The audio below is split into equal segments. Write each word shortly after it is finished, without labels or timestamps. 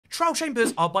Trial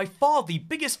chambers are by far the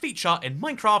biggest feature in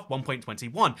Minecraft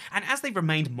 1.21, and as they've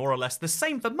remained more or less the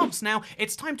same for months now,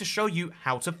 it's time to show you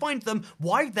how to find them,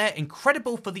 why they're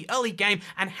incredible for the early game,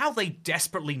 and how they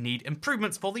desperately need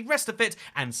improvements for the rest of it,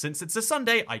 and since it's a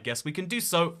Sunday, I guess we can do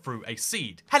so through a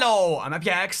seed. Hello, I'm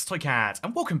IBX Toycat,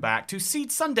 and welcome back to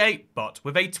Seed Sunday, but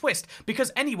with a twist,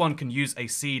 because anyone can use a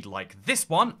seed like this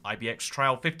one, IBX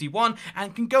Trial 51,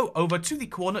 and can go over to the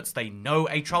coordinates they know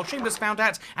a trial chamber's found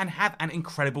at, and have an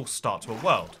incredible start to a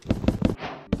world.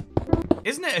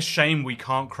 Isn't it a shame we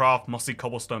can't craft mossy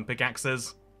cobblestone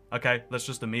pickaxes? Okay, that's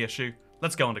just a me issue.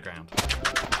 Let's go underground.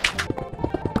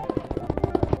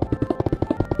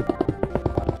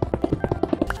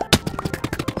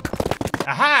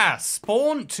 Aha!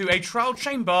 Spawn to a trial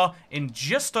chamber in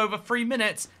just over 3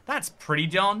 minutes. That's pretty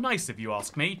darn nice if you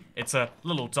ask me. It's a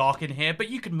little dark in here, but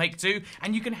you can make do,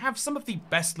 and you can have some of the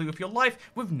best loot of your life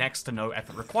with next to no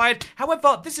effort required.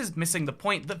 However, this is missing the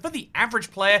point that for the average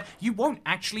player, you won't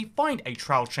actually find a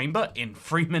trial chamber in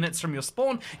 3 minutes from your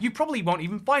spawn. You probably won't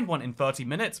even find one in 30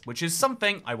 minutes, which is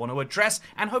something I want to address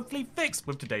and hopefully fix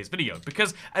with today's video,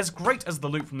 because as great as the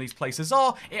loot from these places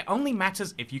are, it only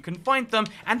matters if you can find them,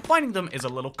 and finding them is a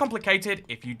little complicated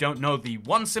if you don't know the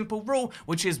one simple rule,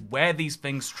 which is where these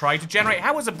things try to generate.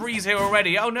 How is a breeze here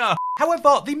already? Oh no!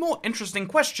 However, the more interesting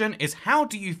question is how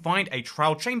do you find a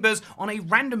trial chambers on a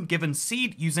random given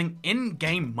seed using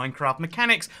in-game Minecraft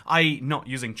mechanics, i.e. not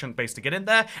using chunk base to get in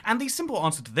there, and the simple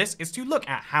answer to this is to look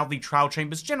at how the trial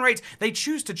chambers generate. They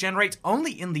choose to generate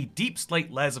only in the deep slate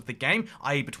layers of the game,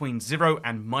 i.e. between 0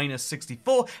 and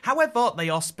 -64, however, they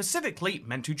are specifically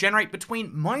meant to generate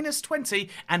between -20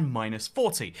 and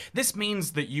 -40. This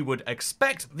means that you would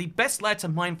expect the best layer to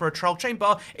mine for a trial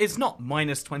chamber is not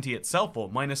 -20 itself or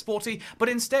 -40, but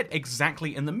instead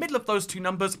exactly in the middle of those two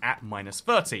numbers at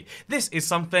 -30. This is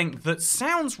something that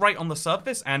sounds right on the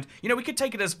surface, and you know, we could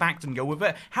take it as fact and go with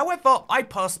it. However, I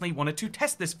personally wanted to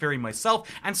test this theory myself,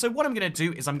 and so what I'm going to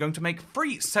do is I'm going to make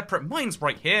 3 separate mines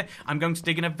right here. I'm going to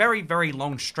dig in a very, very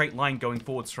long straight line going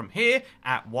forwards from here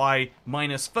at y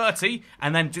 -30,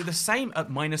 and then do the same at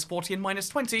 -40 and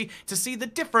 -20 to see the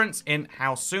difference in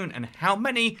how soon and how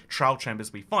many trial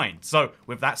chambers we find. So,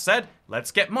 with that said,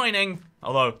 let's get mining.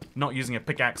 Although, not using a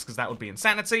pickaxe because that would be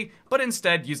insanity, but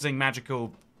instead using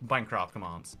magical Minecraft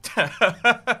commands.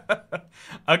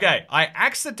 Okay, I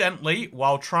accidentally,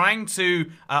 while trying to,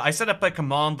 I set up a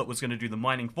command that was going to do the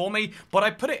mining for me, but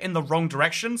I put it in the wrong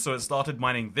direction, so it started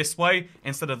mining this way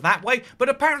instead of that way, but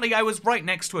apparently I was right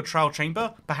next to a trial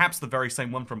chamber, perhaps the very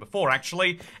same one from before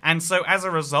actually, and so as a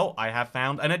result, I have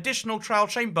found an additional trial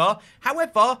chamber.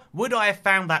 However, would I have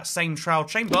found that same trial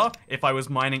chamber if I was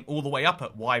mining all the way up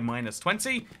at y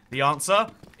 -20? The answer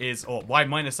is, or y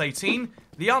 -18,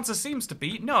 the answer seems to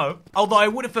be no. Although I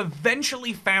would have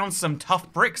eventually found some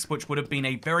tough bricks, which would have been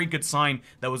a very good sign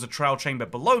there was a trial chamber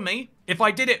below me. If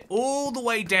I did it all the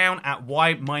way down at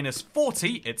y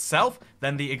 -40 itself,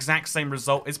 then the exact same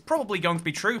result is probably going to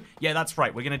be true. Yeah, that's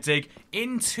right. We're going to dig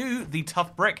into the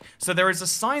tough brick. So there is a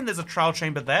sign there's a trial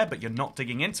chamber there, but you're not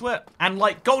digging into it. And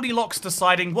like Goldilocks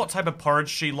deciding what type of porridge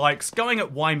she likes, going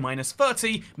at y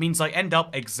 -30 means I end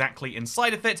up exactly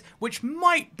inside of it, which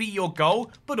might be your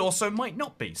goal, but also might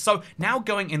not be. So now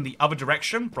going in the other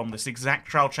direction from this exact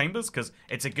trial chambers, because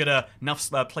it's a good enough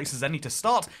place as any to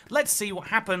start, let's see what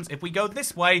happens if we go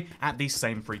this way at these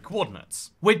same 3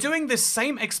 coordinates. We're doing this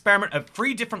same experiment at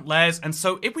 3 different layers, and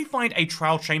so if we find a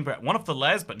trial chamber at one of the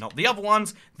layers but not the other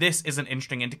ones, this is an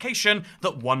interesting indication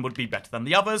that one would be better than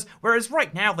the others, whereas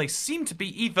right now they seem to be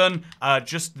even,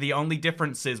 just the only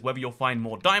difference is whether you'll find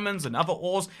more diamonds and other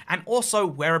ores, and also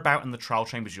whereabout in the trial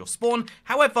chambers you'll spawn.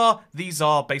 However, these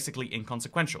are basically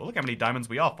inconsequential. Look how many diamonds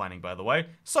we are finding, by the way.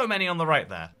 So many on the right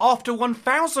there. After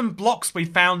 1,000 blocks, we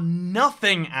found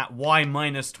nothing at y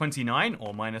 -29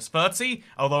 or -30,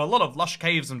 although a lot of lush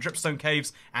caves and dripstone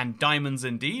caves and diamonds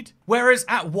indeed. Whereas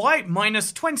at y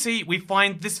 -20, we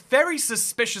find this very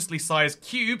suspiciously sized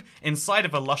cube inside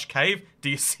of a lush cave. Do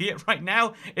you see it right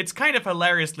now? It's kind of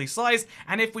hilariously sized,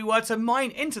 and if we were to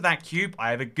mine into that cube, I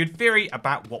have a good theory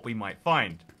about what we might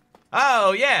find.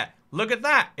 Oh yeah, look at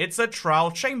that. It's a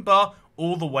trial chamber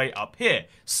all the way up here.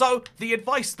 So the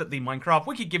advice that the Minecraft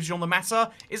wiki gives you on the matter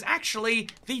is actually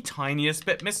the tiniest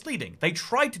bit misleading. They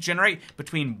tried to generate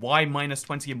between y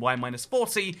 -20 and y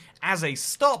 -40 as a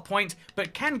start point,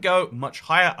 but can go much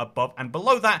higher above and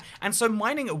below that, and so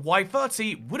mining at y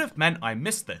 30 would have meant I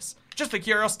missed this. Just for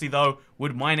curiosity though,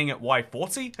 would mining at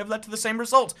Y40 have led to the same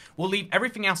result? We'll leave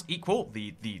everything else equal,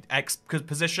 the X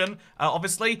position,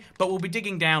 obviously, but we'll be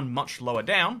digging down much lower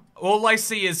down. All I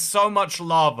see is so much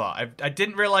lava. I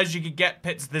didn't realize you could get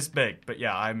pits this big, but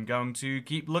yeah, I'm going to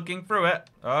keep looking through it.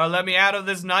 Let me out of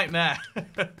this nightmare.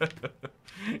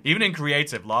 Even in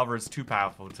creative, lava is too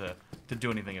powerful to do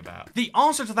anything about. The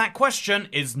answer to that question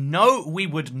is no, we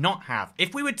would not have.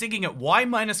 If we were digging at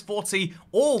Y-40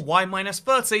 or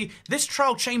Y-30, this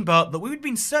trial chamber that we've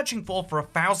been searching for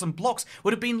 1,000 blocks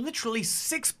would have been literally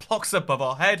 6 blocks above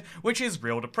our head, which is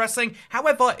real depressing.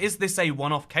 However, is this a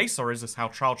one-off case, or is this how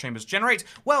trial chambers generate?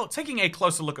 Well, taking a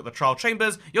closer look at the trial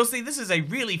chambers, you'll see this is a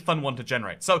really fun one to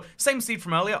generate. So, same seed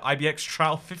from earlier, IBX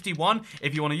Trial 51.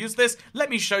 If you want to use this, let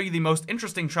me show you the most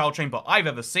interesting trial chamber I've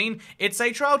ever seen. It's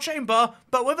a trial chamber,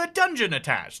 but with a dungeon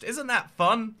attached. Isn't that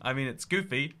fun? I mean, it's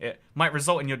goofy. It might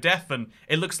result in your death, and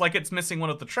it looks like it's missing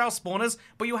one of the trial spawners,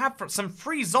 but you have some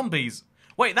free zombies.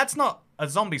 Wait, that's not a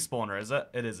zombie spawner, is it?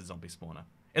 It is a zombie spawner.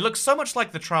 It looks so much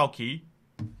like the trial key.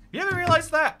 You ever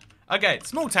realized that? Okay,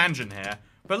 small tangent here.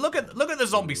 But look at the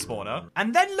zombie spawner,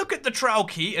 and then look at the trial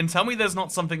key and tell me there's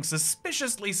not something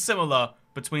suspiciously similar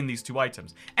between these two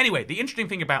items. Anyway, the interesting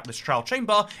thing about this trial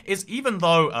chamber is even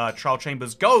though trial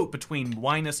chambers go between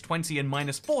 -20 and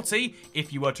 -40,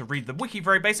 if you were to read the wiki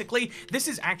very basically, this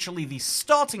is actually the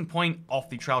starting point of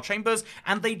the trial chambers,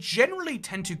 and they generally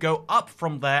tend to go up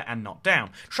from there and not down.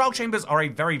 Trial chambers are a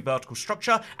very vertical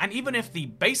structure, and even if the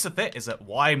base of it is at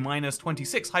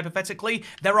Y-26 hypothetically,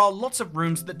 there are lots of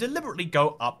rooms that deliberately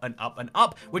go up and up and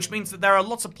up, which means that there are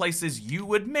lots of places you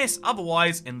would miss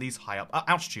otherwise in these high up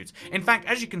altitudes. In fact,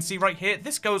 as you can see right here,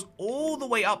 this goes all the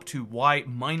way up to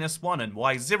Y-1 and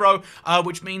Y0,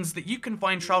 which means that you can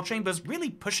find trial chambers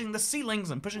really pushing the ceilings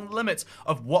and pushing the limits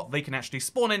of what they can actually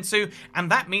spawn into,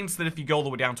 and that means that if you go all the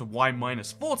way down to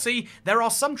Y-40, there are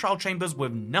some trial chambers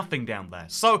with nothing down there.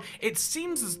 So it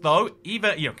seems as though,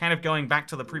 either, kind of going back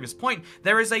to the previous point,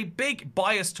 there is a big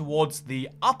bias towards the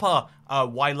upper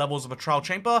Y levels of a trial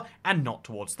chamber and not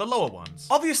towards the lower ones.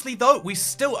 Obviously though, we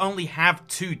still only have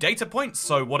 2 data points,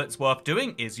 so what it's worth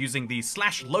doing is using the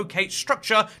 /locate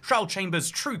structure trial chambers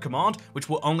true command, which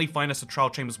will only find us the trial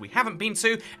chambers we haven't been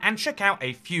to, and check out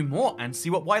a few more and see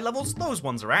what Y levels those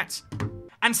ones are at.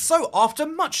 And so, after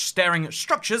much staring at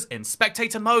structures in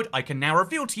spectator mode, I can now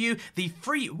reveal to you the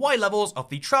 3 Y levels of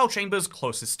the trial chambers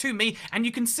closest to me, and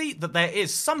you can see that there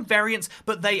is some variance,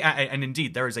 but and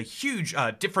indeed there is a huge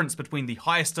difference between the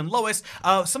highest and lowest,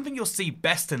 something you'll see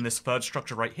best in this third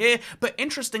structure right here, but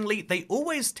interestingly, they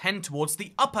always tend towards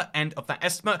the upper end of that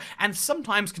estimate, and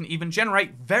sometimes can even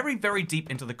generate very, very deep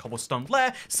into the cobblestone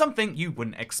layer, something you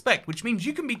wouldn't expect, which means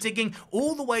you can be digging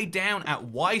all the way down at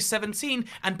Y17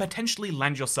 and potentially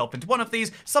land yourself into one of these,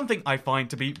 something I find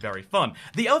to be very fun.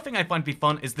 The other thing I find to be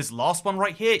fun is this last one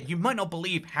right here. You might not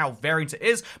believe how variant it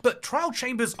is, but trial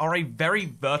chambers are a very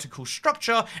vertical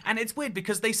structure, and it's weird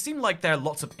because they seem like there are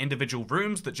lots of individual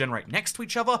rooms that generate next to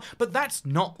each other, but that's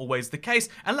not always the case,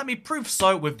 and let me prove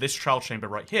so with this trial chamber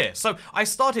right here. So I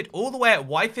started all the way at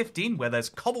Y15 where there's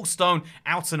cobblestone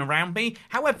out and around me.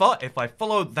 However, if I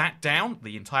follow that down,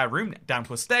 the entire room down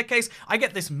to a staircase, I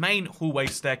get this main hallway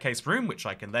staircase room, which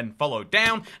I can then follow down,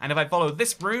 and if I follow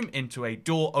this room into a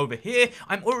door over here,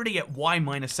 I'm already at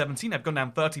Y-17. I've gone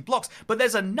down 30 blocks, but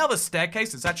there's another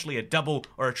staircase. It's actually a double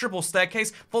or a triple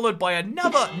staircase, followed by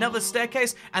another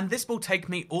staircase, and this will take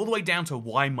me all the way down to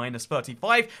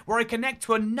Y-35, where I connect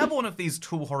to another one of these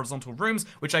two horizontal rooms,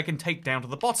 which I can take down to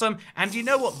the bottom, and you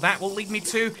know what that will lead me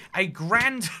to? A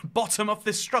grand bottom of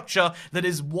this structure that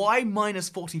is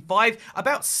Y-45,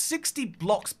 about 60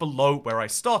 blocks below where I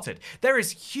started. There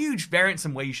is huge variance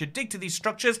in where you should dig to these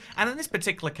structures, and in this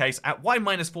particular case, at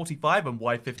Y-45 and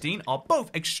Y15 are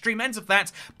both extreme ends of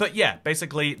that, but yeah,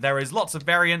 basically there is lots of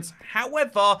variance.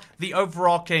 However, the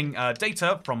overarching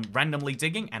data from randomly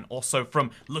digging and also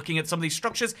from looking at some of these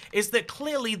structures is that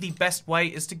clearly the best way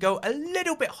is to go a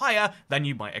little bit higher than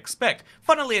you might expect.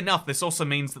 Funnily enough, this also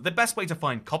means that the best way to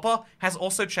find copper has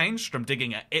also changed from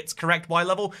digging at its correct Y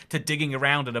level to digging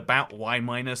around at about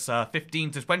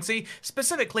Y-15 to 20,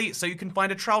 specifically so you can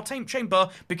find a trial chamber,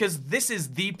 because this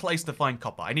is the place to find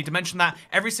copper. I need to mention that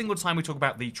every single time we talk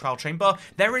about the trial chamber,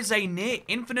 there is a near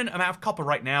infinite amount of copper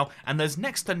right now, and there's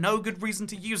next to no good reason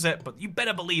to use it, but you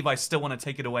better believe I still want to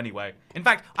take it all anyway. In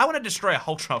fact, I want to destroy a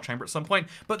whole trial chamber at some point,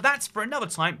 but that's for another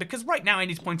time, because right now I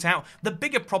need to point out the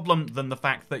bigger problem than the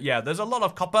fact that, yeah, there's a lot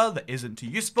of copper that isn't too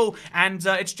useful, and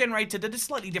it's generated at a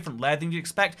slightly different layer than you'd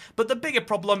expect, but the bigger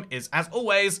problem is, as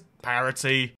always,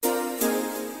 parity.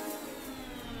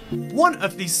 One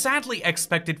of the sadly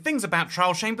expected things about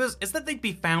trial chambers is that they'd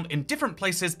be found in different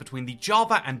places between the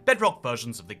Java and Bedrock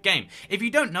versions of the game. If you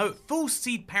don't know, full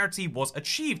seed parity was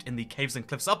achieved in the Caves and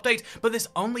Cliffs update, but this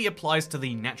only applies to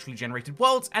the naturally generated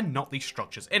worlds and not the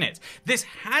structures in it. This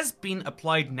has been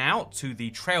applied now to the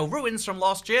Trail Ruins from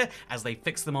last year as they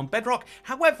fixed them on Bedrock.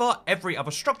 However, every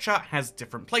other structure has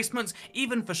different placements,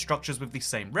 even for structures with the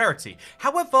same rarity.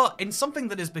 However, in something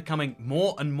that is becoming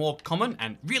more and more common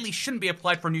and really shouldn't be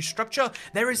applied for a new structure,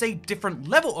 there is a different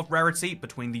level of rarity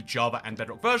between the Java and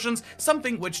Bedrock versions,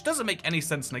 something which doesn't make any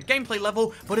sense on a gameplay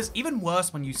level, but is even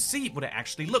worse when you see what it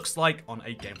actually looks like on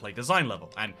a gameplay design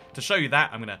level. And to show you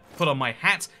that, I'm gonna put on my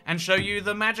hat and show you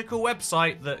the magical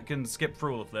website that can skip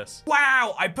through all of this.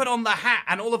 Wow, I put on the hat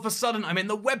and all of a sudden I'm in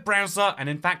the web browser, and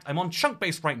in fact I'm on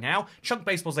Chunkbase right now.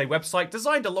 Chunkbase was a website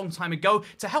designed a long time ago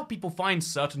to help people find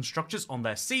certain structures on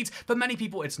their seeds. For many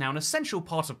people it's now an essential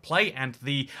part of play, and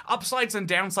the upsides and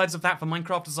downsides of that for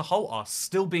Minecraft as a whole are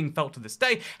still being felt to this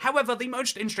day. However, the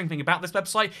most interesting thing about this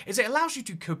website is it allows you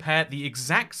to compare the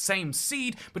exact same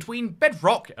seed between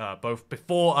Bedrock, both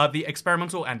before the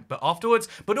experimental and afterwards,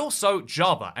 but also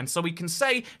Java. And so we can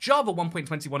say Java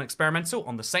 1.21 experimental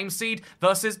on the same seed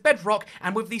versus Bedrock,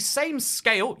 and with the same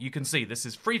scale, you can see this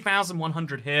is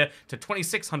 3,100 here to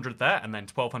 2,600 there, and then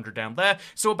 1,200 down there.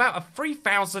 So about a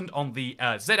 3,000 on the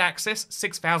Z-axis,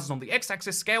 6,000 on the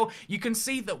X-axis scale. You can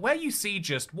see that where you see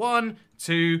just 1,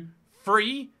 2,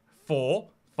 3, 4,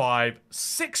 5,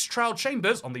 6 trial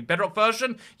chambers on the Bedrock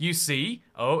version, you see,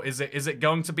 oh, is it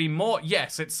going to be more?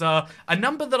 Yes, it's a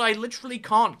number that I literally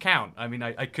can't count. I mean,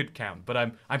 I could count, but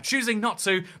I'm choosing not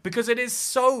to because it is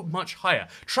so much higher.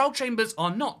 Trial chambers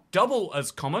are not double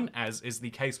as common as is the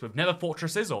case with nether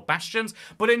fortresses or bastions,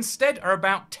 but instead are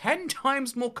about 10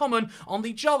 times more common on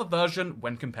the Java version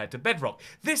when compared to Bedrock.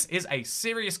 This is a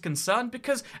serious concern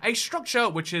because a structure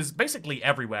which is basically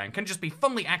everywhere and can just be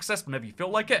funnily accessed whenever you feel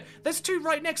like it, there's two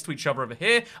right next to each other over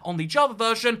here on the Java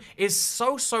version, is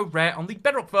so rare on the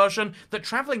Bedrock version that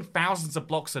traveling thousands of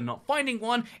blocks and not finding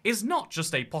one is not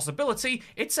just a possibility,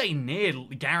 it's a near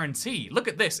guarantee. Look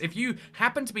at this. If you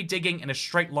happen to be digging in a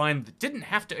straight line that didn't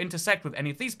have to intersect with any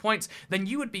of these points, then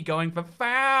you would be going for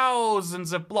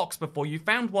thousands of blocks before you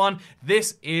found one.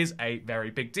 This is a very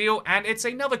big deal, and it's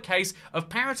another case of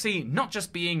parity not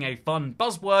just being a fun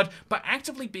buzzword, but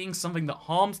actively being something that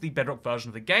harms the Bedrock version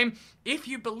of the game. If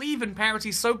you believe in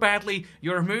parity so badly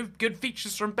you remove good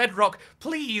features from Bedrock,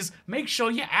 please make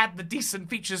sure you add the decent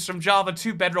features from Java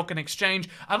to Bedrock in exchange,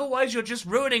 otherwise you're just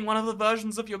ruining one of the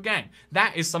versions of your game.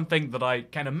 That is something that I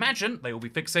can imagine they will be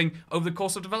fixing over the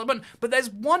course of development, but there's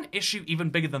one issue even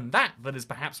bigger than that that is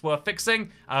perhaps worth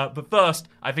fixing. But first,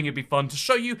 I think it'd be fun to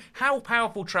show you how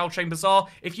powerful trial chambers are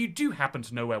if you do happen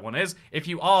to know where one is. If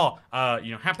you are,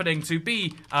 happening to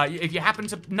be, if you happen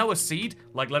to know a seed,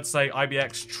 like let's say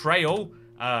IBX Trail,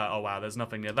 oh wow, there's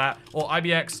nothing near that. Or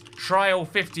IBX Trial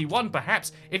 51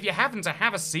 perhaps. If you happen to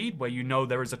have a seed where you know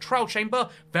there is a trial chamber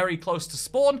very close to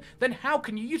spawn, then how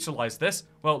can you utilize this?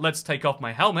 Well, let's take off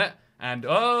my helmet. And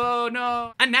oh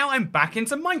no. And now I'm back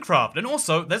into Minecraft, and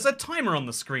also there's a timer on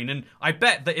the screen, and I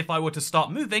bet that if I were to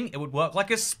start moving, it would work like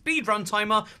a speedrun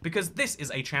timer, because this is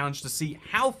a challenge to see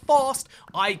how fast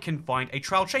I can find a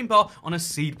trial chamber on a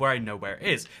seed where I know where it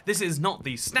is. This is not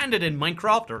the standard in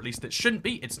Minecraft, or at least it shouldn't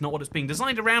be. It's not what it's being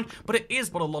designed around, but it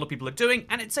is what a lot of people are doing,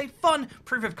 and it's a fun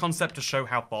proof of concept to show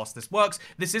how fast this works.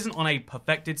 This isn't on a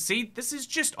perfected seed, this is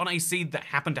just on a seed that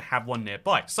happened to have one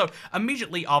nearby. So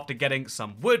immediately after getting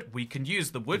some wood, we can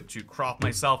use the wood to craft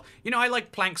myself. You know, I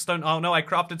like plankstone. Oh no, I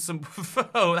crafted some.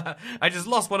 I just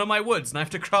lost one of my woods and I have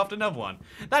to craft another one.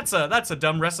 That's a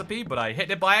dumb recipe, but I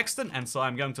hit it by accident, and so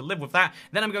I'm going to live with that.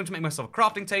 Then I'm going to make myself a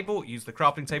crafting table, use the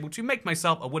crafting table to make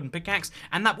myself a wooden pickaxe,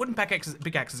 and that wooden pickaxe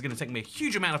is going to take me a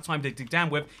huge amount of time to dig down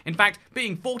with. In fact,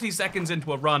 being 40 seconds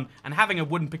into a run and having a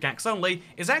wooden pickaxe only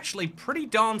is actually pretty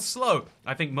darn slow.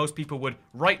 I think most people would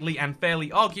rightly and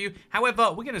fairly argue. However,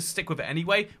 we're going to stick with it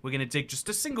anyway. We're going to dig just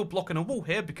a single block in a wall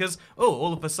here because, oh,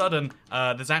 all of a sudden,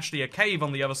 there's actually a cave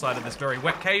on the other side of this very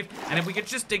wet cave, and if we could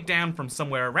just dig down from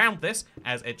somewhere around this,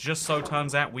 as it just so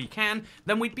turns out we can,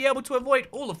 then we'd be able to avoid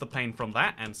all of the pain from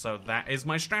that, and so that is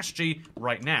my strategy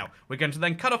right now. We're going to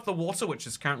then cut off the water, which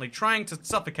is currently trying to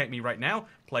suffocate me right now,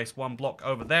 place one block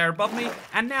over there above me,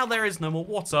 and now there is no more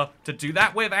water to do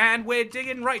that with, and we're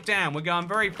digging right down. We're going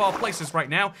very far places right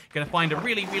now. Gonna find a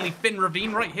really, really thin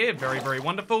ravine right here. Very, very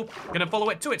wonderful. Gonna follow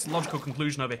it to its logical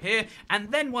conclusion over here, and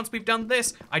then once we've done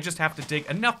this, I just have to dig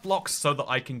enough blocks so that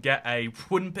I can get a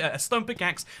stone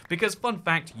pickaxe, because fun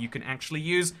fact, you can actually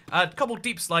use cobbled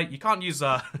deep slate. You can't use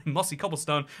mossy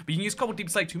cobblestone, but you can use cobbled deep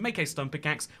slate to make a stone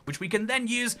pickaxe, which we can then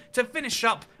use to finish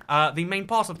up the main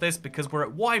part of this because we're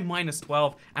at Y minus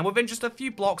 12, and within just a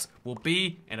few blocks, we'll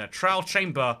be in a trial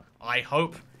chamber, I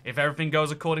hope, if everything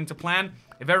goes according to plan.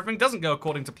 If everything doesn't go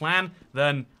according to plan,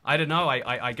 then, I don't know,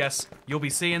 I guess you'll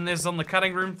be seeing this on the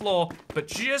cutting room floor. But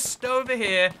just over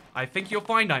here, I think you'll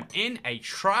find I'm in a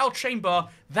trial chamber.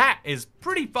 That is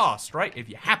pretty fast, right? If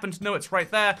you happen to know it's right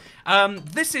there.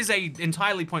 This is a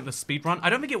entirely pointless speedrun.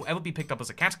 I don't think it will ever be picked up as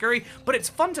a category, but it's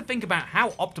fun to think about how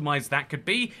optimized that could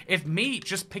be if me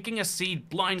just picking a seed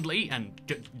blindly and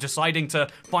deciding to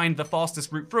find the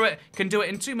fastest route through it can do it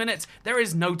in 2 minutes. There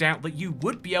is no doubt that you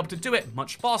would be able to do it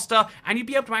much faster, and you'd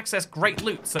be able to access great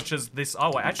loot, such as this.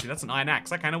 Oh, actually, that's an iron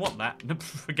axe. I kind of want that.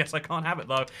 I guess I can't have it,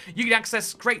 though. You could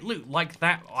access great loot, like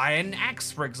that iron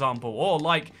axe, for example, or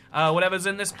like whatever's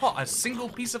in this pot, a single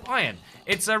piece of iron.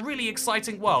 It's a really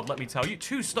exciting world, let me tell you.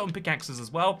 2 stone pickaxes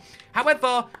as well.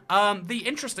 However, the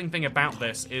interesting thing about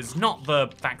this is not the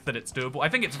fact that it's doable. I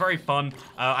think it's very fun,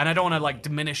 and I don't want to, like,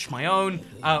 diminish my own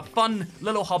fun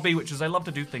little hobby, which is I love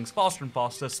to do things faster and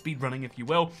faster, speedrunning, if you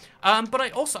will. But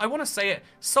I want to say it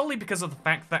solely because of the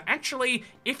fact that actually,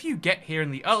 if you get here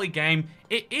in the early game,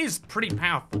 it is pretty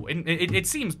powerful. It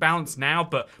seems balanced now,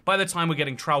 but by the time we're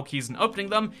getting trial keys and opening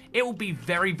them, it will be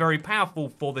very, very powerful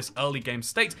for this early game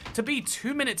state. To be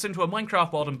 2 minutes into a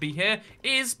Minecraft world and be here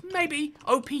is maybe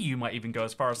OP, you might even go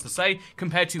as far as to say,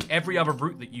 compared to every other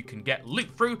route that you can get loot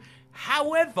through.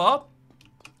 However,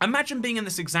 imagine being in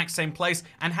this exact same place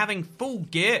and having full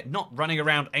gear, not running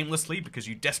around aimlessly because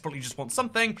you desperately just want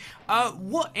something.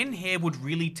 What in here would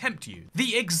really tempt you?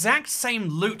 The exact same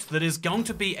loot that is going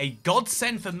to be a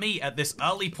godsend for me at this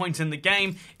early point in the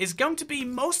game is going to be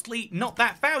mostly not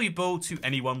that valuable to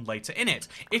anyone later in it.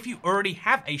 If you already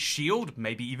have a shield,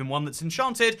 maybe even one that's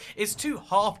enchanted, is 2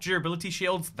 half durability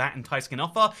shields that Entice can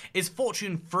offer? Is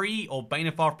Fortune 3 or Bane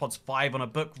of Arthropods 5 on a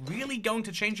book really going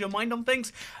to change your mind on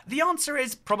things? The answer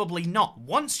is probably not.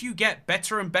 Once you get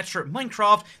better and better at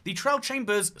Minecraft, the trial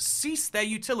chambers cease their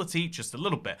utility just a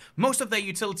little bit. Most of their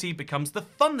utility becomes the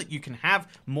fun that you can have,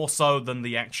 more so than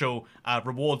the actual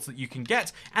rewards that you can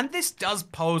get, and this does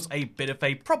pose a bit of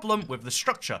a problem with the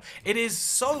structure. It is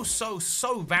so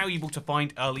valuable to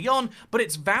find early on, but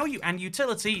its value and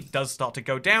utility does start to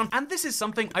go down, and this is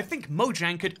something I think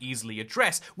Mojang could easily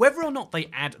address. Whether or not they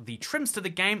add the trims to the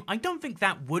game, I don't think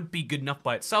that would be good enough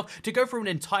by itself. To go through an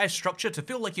entire structure to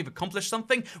feel like you've accomplished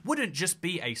something wouldn't just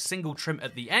be a single trim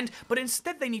at the end, but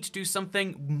instead they need to do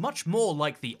something much more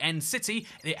like the End City.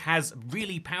 It has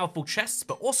really powerful chests,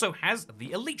 but also has the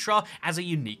Elytra as a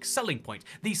unique selling point.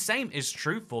 The same is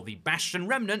true for the Bastion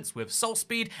Remnants with Soul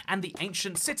Speed and the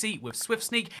Ancient City with Swift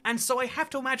Sneak, and so I have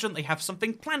to imagine they have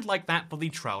something planned like that for the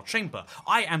Trial Chamber.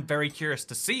 I am very curious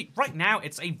to see. Right now,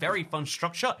 it's a very fun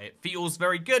structure. It feels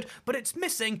very good, but it's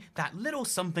missing that little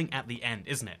something at the end,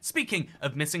 isn't it? Speaking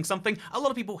of missing something, a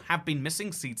lot of people have been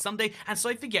missing Seed Sunday, and so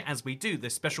I figure as we do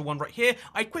this special one right here,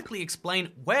 I quickly explain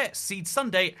where Seed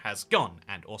Sunday has gone,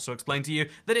 and also explain to you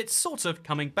that it's sort of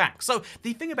coming back. So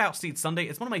the thing about Seed Sunday,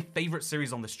 it's one of my favorite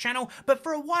series on this channel, but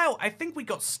for a while I think we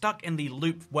got stuck in the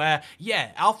loop where,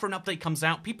 yeah, after an update comes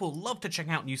out, people love to check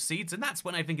out new seeds, and that's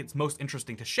when I think it's most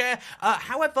interesting to share.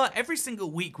 However, every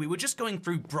single week we were just going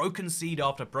through broken seed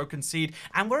after broken seed,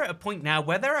 and we're at a point now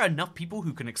where there are enough people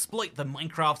who can exploit the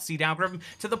Minecraft seed algorithm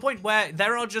to the point where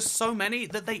there are just so many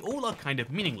that they all are kind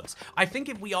of meaningless. I think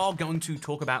if we are going to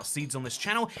talk about seeds on this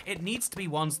channel, it needs to be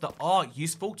ones that are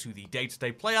useful to the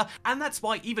day-to-day player, and that's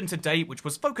why even today, which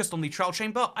was focused on the Trial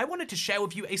Chamber, I wanted to share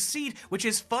with you a seed which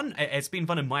is fun. It's been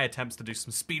fun in my attempts to do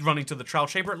some speed running to the Trial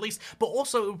Chamber at least, but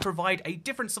also it would provide a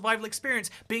different survival experience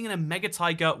being in a Mega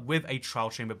Taiga with a Trial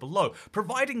Chamber below.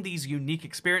 Providing these unique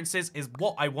experiences is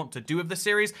what I want to do with the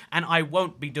series, and I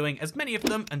won't be doing as many of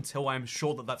them until I'm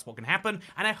sure that that's what can happen,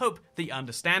 and I hope that you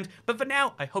understand. But for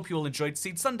now, I hope you all enjoyed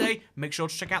Seed Sunday. Make sure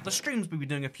to check out the streams we'll be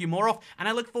doing a few more of, and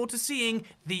I look forward to seeing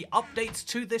the updates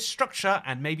to this structure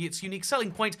and maybe its unique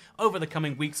selling point over the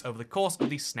coming weeks over the course of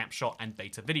these snapshot and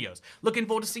beta videos. Looking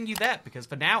forward to seeing you there, because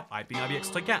for now, I've been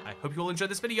IBX Toycat. I hope you all enjoyed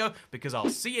this video, because I'll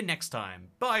see you next time.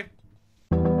 Bye!